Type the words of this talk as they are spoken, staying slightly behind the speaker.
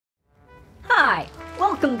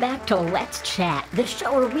Welcome back to Let's Chat, the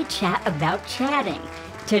show where we chat about chatting.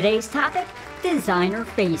 Today's topic, designer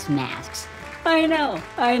face masks. I know,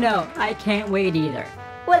 I can't wait either.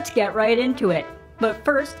 Let's get right into it. But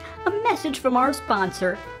first, a message from our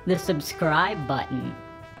sponsor, the subscribe button.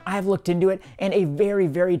 I've looked into it, and a very,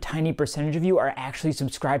 very tiny percentage of you are actually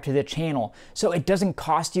subscribed to the channel. So it doesn't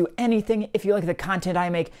cost you anything. If you like the content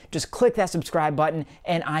I make, just click that subscribe button,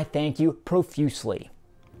 and I thank you profusely.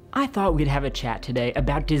 I thought we'd have a chat today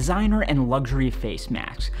about designer and luxury face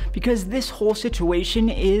masks, because this whole situation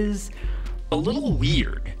is a little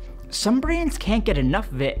weird. Some brands can't get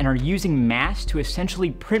enough of it and are using masks to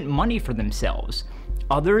essentially print money for themselves.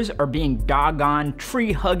 Others are being doggone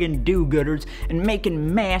tree-hugging do-gooders and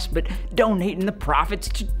making masks but donating the profits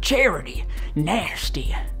to charity.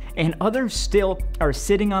 Nasty. And others still are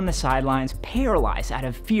sitting on the sidelines paralyzed out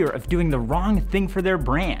of fear of doing the wrong thing for their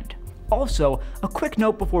brand. Also, a quick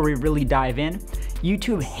note before we really dive in,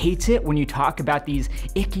 YouTube hates it when you talk about these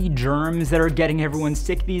icky germs that are getting everyone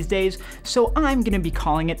sick these days, so I'm gonna be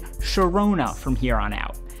calling it Sharona from here on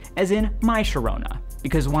out, as in my Sharona,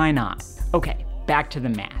 because why not? Okay, back to the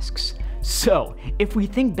masks. So, if we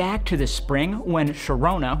think back to the spring when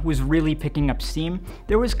Sharona was really picking up steam,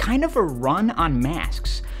 there was kind of a run on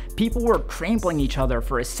masks. People were trampling each other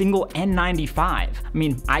for a single N95. I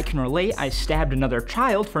mean, I can relate, I stabbed another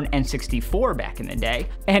child for an N64 back in the day.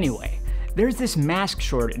 Anyway, there's this mask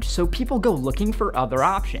shortage, so people go looking for other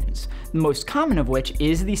options, the most common of which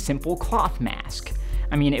is the simple cloth mask.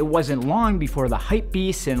 I mean, it wasn't long before the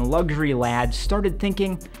hypebeasts and luxury lads started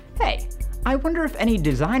thinking, hey, I wonder if any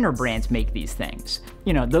designer brands make these things.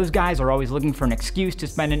 You know, those guys are always looking for an excuse to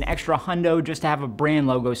spend an extra hundo just to have a brand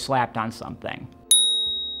logo slapped on something.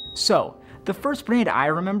 So, the first brand I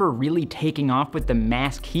remember really taking off with the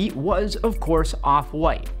mask heat was, of course,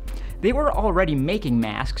 Off-White. They were already making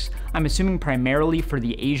masks, I'm assuming primarily for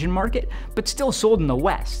the Asian market, but still sold in the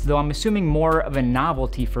West, though I'm assuming more of a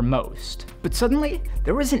novelty for most. But suddenly,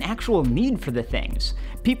 there was an actual need for the things.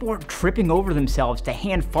 People were tripping over themselves to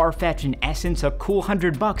hand Farfetch and Essence a cool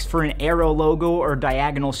 $100 for an arrow logo or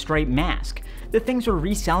diagonal stripe mask. The things were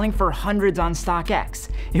reselling for hundreds on StockX.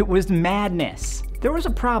 It was madness. There was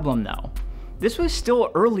a problem though. This was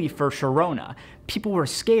still early for Sharona. People were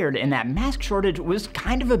scared and that mask shortage was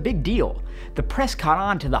kind of a big deal. The press caught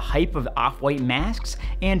on to the hype of Off-White masks,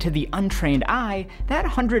 and to the untrained eye, that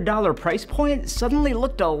 $100 price point suddenly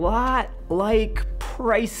looked a lot like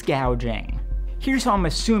price gouging. Here's how I'm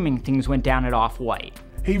assuming things went down at Off-White.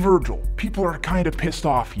 Hey Virgil, people are kinda pissed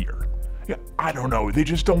off here. Yeah, I don't know, they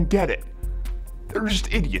just don't get it. They're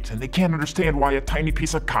just idiots and they can't understand why a tiny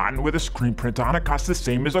piece of cotton with a screen print on it costs the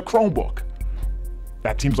same as a Chromebook.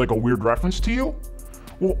 That seems like a weird reference to you?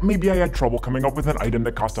 Well, maybe I had trouble coming up with an item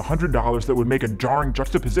that cost $100 that would make a jarring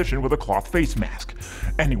juxtaposition with a cloth face mask.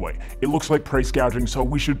 Anyway, it looks like price gouging, so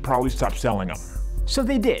we should probably stop selling them. So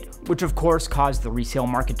they did, which of course caused the resale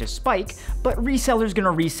market to spike, but resellers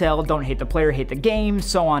gonna resell, don't hate the player, hate the game,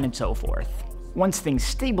 so on and so forth. Once things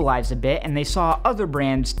stabilized a bit and they saw other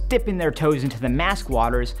brands dipping their toes into the mask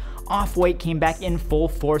waters, Off-White came back in full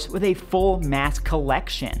force with a full mask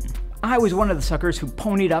collection. I was one of the suckers who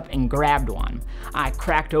ponied up and grabbed one. I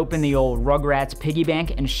cracked open the old Rugrats piggy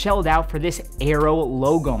bank and shelled out for this Arrow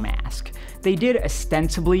logo mask. They did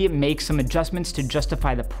ostensibly make some adjustments to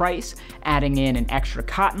justify the price, adding in an extra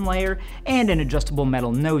cotton layer and an adjustable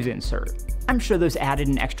metal nose insert. I'm sure those added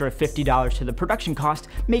an extra $50 to the production cost,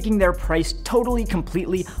 making their price totally,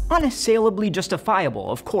 completely, unassailably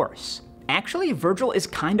justifiable, of course. Actually, Virgil is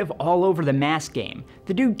kind of all over the mask game.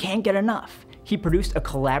 The dude can't get enough. He produced a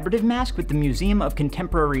collaborative mask with the Museum of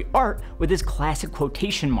Contemporary Art with his classic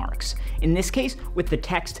quotation marks. In this case, with the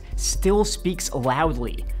text, "still speaks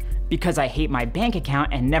loudly." Because I hate my bank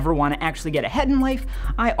account and never want to actually get ahead in life,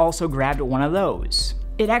 I also grabbed one of those.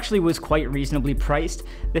 It actually was quite reasonably priced.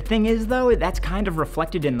 The thing is though, that's kind of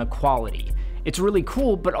reflected in the quality. It's really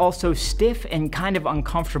cool, but also stiff and kind of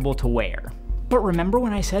uncomfortable to wear. But remember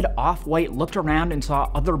when I said Off-White looked around and saw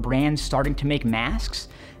other brands starting to make masks?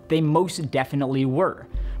 They most definitely were,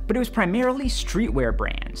 but it was primarily streetwear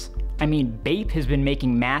brands. I mean, Bape has been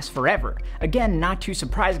making masks forever. Again, not too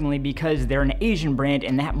surprisingly because they're an Asian brand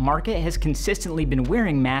and that market has consistently been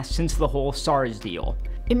wearing masks since the whole SARS deal.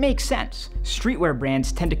 It makes sense. Streetwear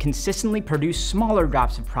brands tend to consistently produce smaller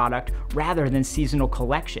drops of product rather than seasonal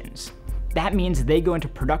collections. That means they go into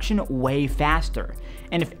production way faster.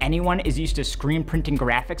 And if anyone is used to screen printing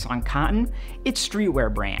graphics on cotton, it's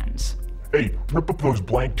streetwear brands. Hey, rip up those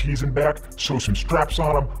blank tees and back, sew some straps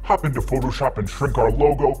on them, hop into Photoshop and shrink our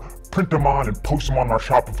logo, print them on and post them on our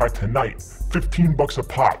Shopify tonight. $15 a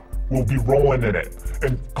pop. We'll be rolling in it.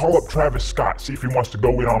 And call up Travis Scott, see if he wants to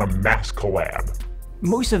go in on a mask collab.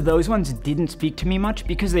 Most of those ones didn't speak to me much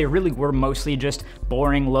because they really were mostly just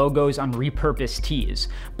boring logos on repurposed tees,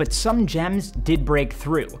 but some gems did break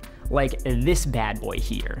through, like this bad boy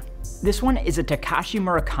here. This one is a Takashi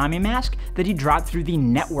Murakami mask that he dropped through the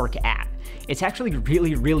Network app. It's actually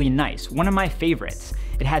really nice, one of my favorites.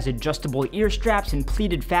 It has adjustable ear straps and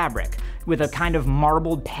pleated fabric, with a kind of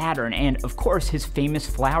marbled pattern and, of course, his famous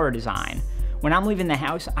flower design. When I'm leaving the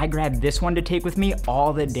house, I grab this one to take with me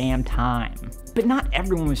all the damn time. But not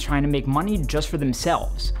everyone was trying to make money just for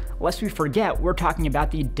themselves. Lest we forget, we're talking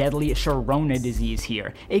about the deadly Sharona disease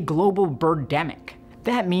here, a global birdemic.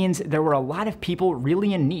 That means there were a lot of people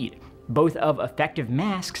really in need, both of effective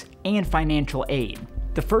masks and financial aid.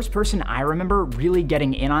 The first person I remember really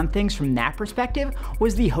getting in on things from that perspective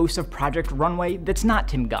was the host of Project Runway that's not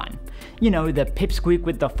Tim Gunn. You know, the pipsqueak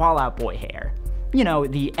with the Fallout Boy hair. You know,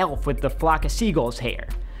 the elf with the flock of seagulls hair.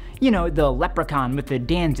 You know, the leprechaun with the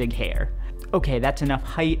Danzig hair. Okay, that's enough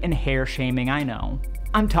height and hair shaming, I know.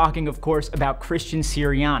 I'm talking, of course, about Christian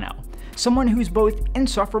Siriano, someone who's both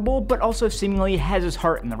insufferable but also seemingly has his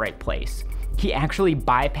heart in the right place. He actually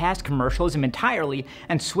bypassed commercialism entirely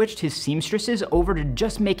and switched his seamstresses over to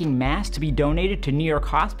just making masks to be donated to New York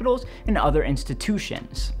hospitals and other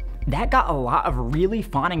institutions. That got a lot of really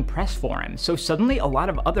fawning press for him, so suddenly a lot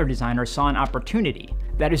of other designers saw an opportunity.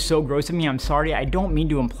 That is so gross of me, I'm sorry, I don't mean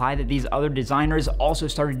to imply that these other designers also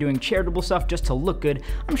started doing charitable stuff just to look good.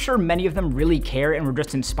 I'm sure many of them really care and were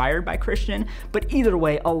just inspired by Christian, but either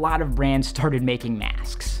way, a lot of brands started making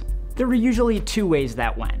masks. There were usually two ways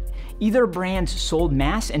that went. Either brands sold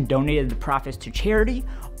masks and donated the profits to charity,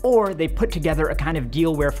 or they put together a kind of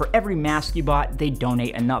deal where for every mask you bought, they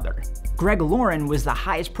donate another. Greg Lauren was the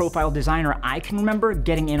highest profile designer I can remember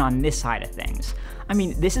getting in on this side of things. I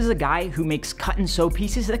mean, this is a guy who makes cut and sew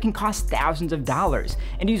pieces that can cost thousands of dollars,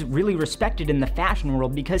 and he's really respected in the fashion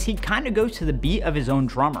world because he kind of goes to the beat of his own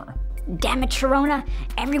drummer. Damn it, Sharona.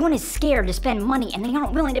 Everyone is scared to spend money and they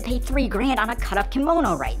aren't willing to pay $3,000 on a cut-up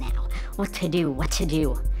kimono right now. What to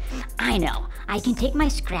do? I know. I can take my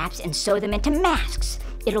scraps and sew them into masks.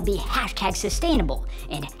 It'll be #sustainable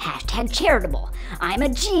and #charitable. I'm a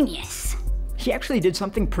genius. He actually did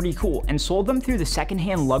something pretty cool and sold them through the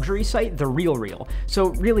secondhand luxury site The Real Real, so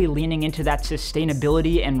really leaning into that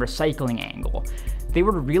sustainability and recycling angle. They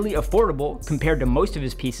were really affordable, compared to most of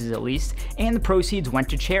his pieces at least, and the proceeds went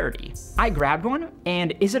to charity. I grabbed one,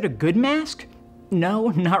 and is it a good mask? No,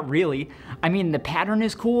 not really. I mean, the pattern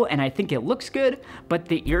is cool and I think it looks good, but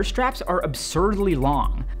the ear straps are absurdly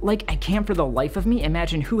long. Like, I can't for the life of me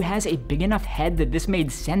imagine who has a big enough head that this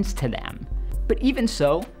made sense to them. But even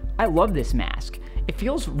so, I love this mask. It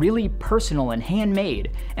feels really personal and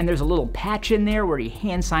handmade, and there's a little patch in there where he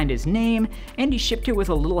hand-signed his name, and he shipped it with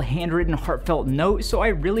a little handwritten heartfelt note, so I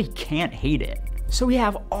really can't hate it. So we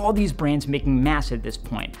have all these brands making masks at this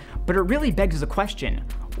point, but it really begs the question,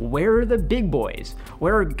 where are the big boys?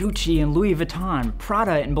 Where are Gucci and Louis Vuitton,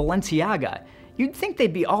 Prada and Balenciaga? You'd think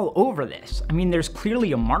they'd be all over this. I mean, there's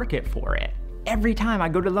clearly a market for it. Every time I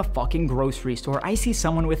go to the fucking grocery store, I see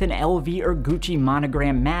someone with an LV or Gucci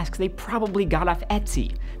monogram mask they probably got off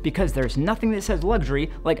Etsy, because there's nothing that says luxury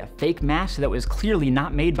like a fake mask that was clearly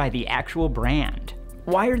not made by the actual brand.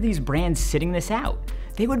 Why are these brands sitting this out?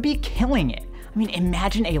 They would be killing it. I mean,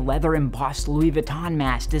 imagine a leather embossed Louis Vuitton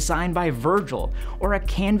mask designed by Virgil, or a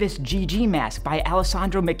canvas GG mask by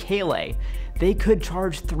Alessandro Michele. They could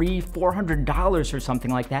charge $300–400 or something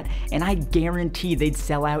like that, and I guarantee they'd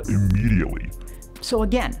sell out immediately. So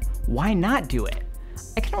again, why not do it?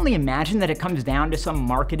 I can only imagine that it comes down to some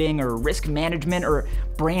marketing or risk management or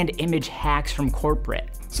brand image hacks from corporate.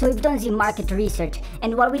 So we've done the market research,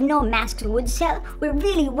 and while we know masks would sell, we're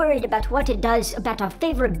really worried about what it does about our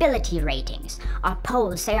favorability ratings. Our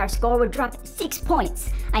polls say our score would drop 6 points.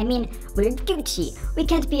 I mean, we're Gucci. We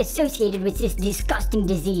can't be associated with this disgusting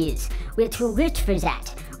disease. We're too rich for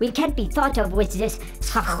that. We can't be thought of with this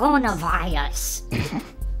coronavirus.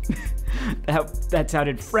 That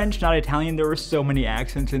sounded French, not Italian. There were so many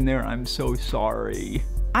accents in there. I'm so sorry.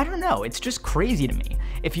 I don't know, it's just crazy to me.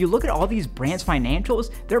 If you look at all these brands'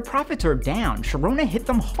 financials, their profits are down. Sharona hit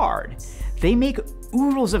them hard. They make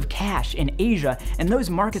oodles of cash in Asia, and those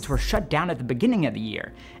markets were shut down at the beginning of the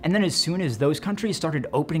year. And then as soon as those countries started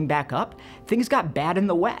opening back up, things got bad in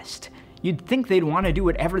the West. You'd think they'd want to do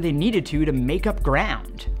whatever they needed to make up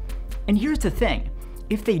ground. And here's the thing,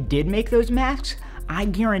 if they did make those masks, I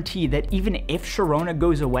guarantee that even if Sharona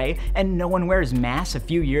goes away and no one wears masks a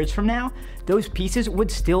few years from now, those pieces would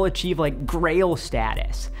still achieve like Grail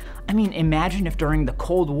status. I mean, imagine if during the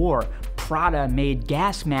Cold War, Prada made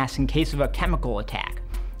gas masks in case of a chemical attack.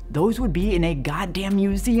 those would be in a goddamn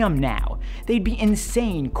museum now. They'd be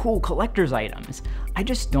insane, cool collector's items. I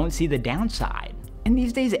just don't see the downside. And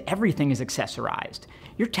these days, everything is accessorized.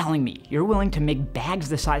 You're telling me you're willing to make bags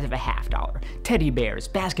the size of a $50, teddy bears,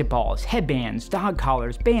 basketballs, headbands, dog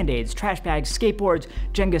collars, band-aids, trash bags, skateboards,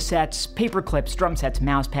 Jenga sets, paper clips, drum sets,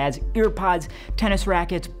 mouse pads, ear pods, tennis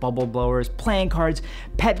rackets, bubble blowers, playing cards,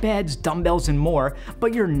 pet beds, dumbbells, and more,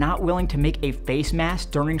 but you're not willing to make a face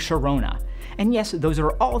mask during Sharona. And yes, those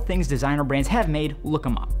are all things designer brands have made, look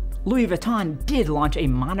them up. Louis Vuitton did launch a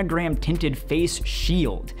monogram tinted face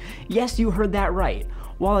shield. Yes, you heard that right.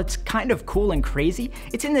 While it's kind of cool and crazy,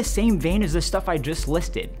 it's in the same vein as the stuff I just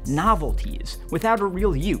listed, novelties, without a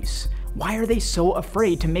real use. Why are they so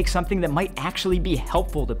afraid to make something that might actually be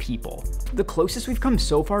helpful to people? The closest we've come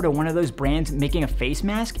so far to one of those brands making a face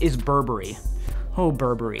mask is Burberry. Oh,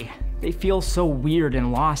 Burberry. They feel so weird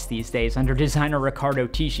and lost these days under designer Riccardo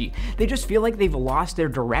Tisci. They just feel like they've lost their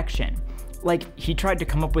direction. Like, he tried to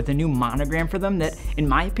come up with a new monogram for them that, in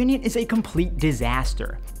my opinion, is a complete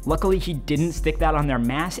disaster. Luckily, he didn't stick that on their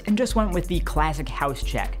mask and just went with the classic house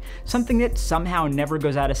check, something that somehow never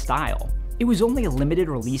goes out of style. It was only a limited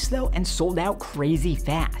release though and sold out crazy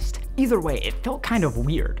fast. Either way, it felt kind of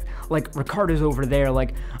weird. Like, Riccardo's over there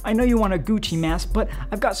like, I know you want a Gucci mask, but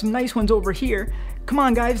I've got some nice ones over here. Come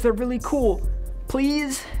on guys, they're really cool.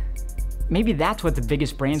 Please? Maybe that's what the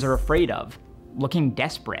biggest brands are afraid of, looking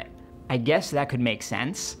desperate. I guess that could make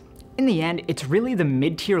sense. In the end, it's really the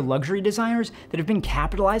mid-tier luxury designers that have been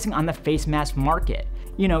capitalizing on the face mask market.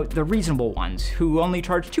 You know, the reasonable ones, who only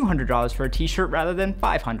charge $200 for a t-shirt rather than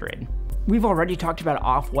 $500. We've already talked about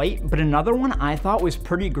Off-White, but another one I thought was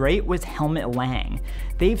pretty great was Helmut Lang.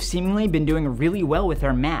 They've seemingly been doing really well with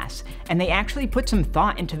their masks, and they actually put some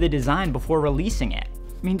thought into the design before releasing it.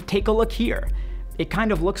 I mean, take a look here. It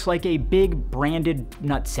kind of looks like a big branded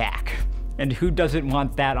nutsack. And who doesn't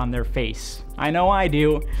want that on their face? I know I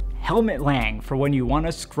do. Helmut Lang for when you want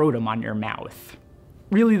a scrotum on your mouth.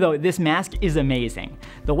 Really though, this mask is amazing.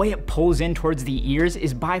 The way it pulls in towards the ears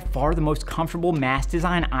is by far the most comfortable mask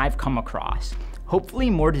design I've come across. Hopefully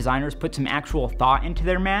more designers put some actual thought into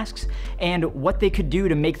their masks and what they could do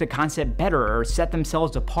to make the concept better or set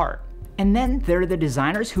themselves apart. And then there are the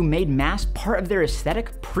designers who made masks part of their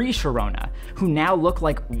aesthetic pre-Sharona, who now look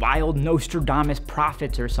like wild Nostradamus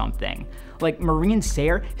prophets or something. Like Marine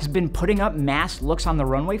Sayre has been putting up mask looks on the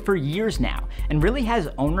runway for years now, and really has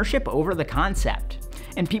ownership over the concept.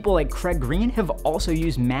 And people like Craig Green have also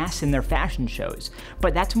used masks in their fashion shows,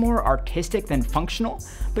 but that's more artistic than functional,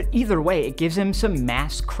 but either way it gives him some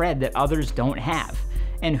mask cred that others don't have.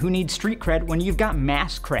 And who needs street cred when you've got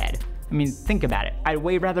mask cred? I mean, think about it. I'd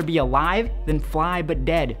way rather be alive than fly but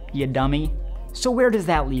dead, you dummy. So where does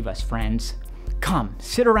that leave us, friends? Come,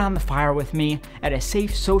 sit around the fire with me at a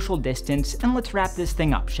safe social distance and let's wrap this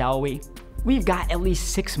thing up, shall we? We've got at least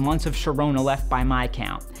 6 months of Sharona left by my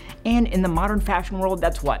count. And in the modern fashion world,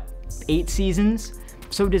 that's what, 8 seasons?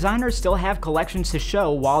 So designers still have collections to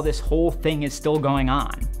show while this whole thing is still going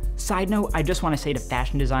on. Side note, I just want to say to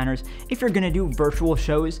fashion designers, if you're gonna do virtual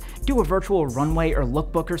shows, do a virtual runway or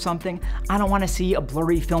lookbook or something. I don't want to see a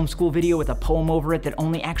blurry film school video with a poem over it that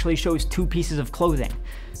only actually shows 2 pieces of clothing.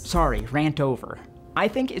 Sorry, rant over. I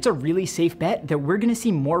think it's a really safe bet that we're gonna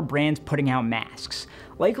see more brands putting out masks,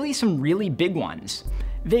 likely some really big ones.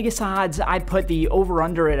 Vegas odds, I put the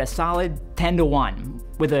over-under at a solid 10-1,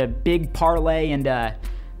 with a big parlay and a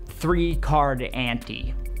 3-card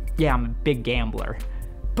ante. Yeah, I'm a big gambler.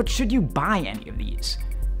 But should you buy any of these?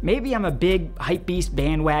 Maybe I'm a big hypebeast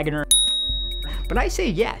bandwagoner, but I say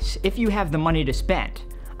yes, if you have the money to spend.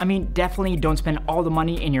 I mean, definitely don't spend all the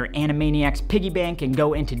money in your Animaniacs piggy bank and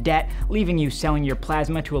go into debt, leaving you selling your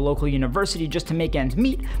plasma to a local university just to make ends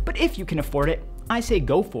meet, but if you can afford it, I say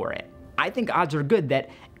go for it. I think odds are good that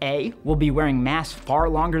A, we'll be wearing masks far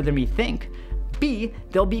longer than we think, B,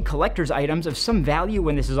 they'll be collector's items of some value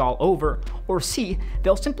when this is all over, or C,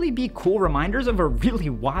 they'll simply be cool reminders of a really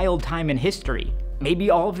wild time in history. Maybe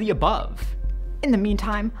all of the above. In the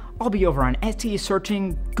meantime, I'll be over on Etsy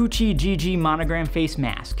searching Gucci GG monogram face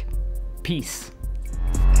mask. Peace.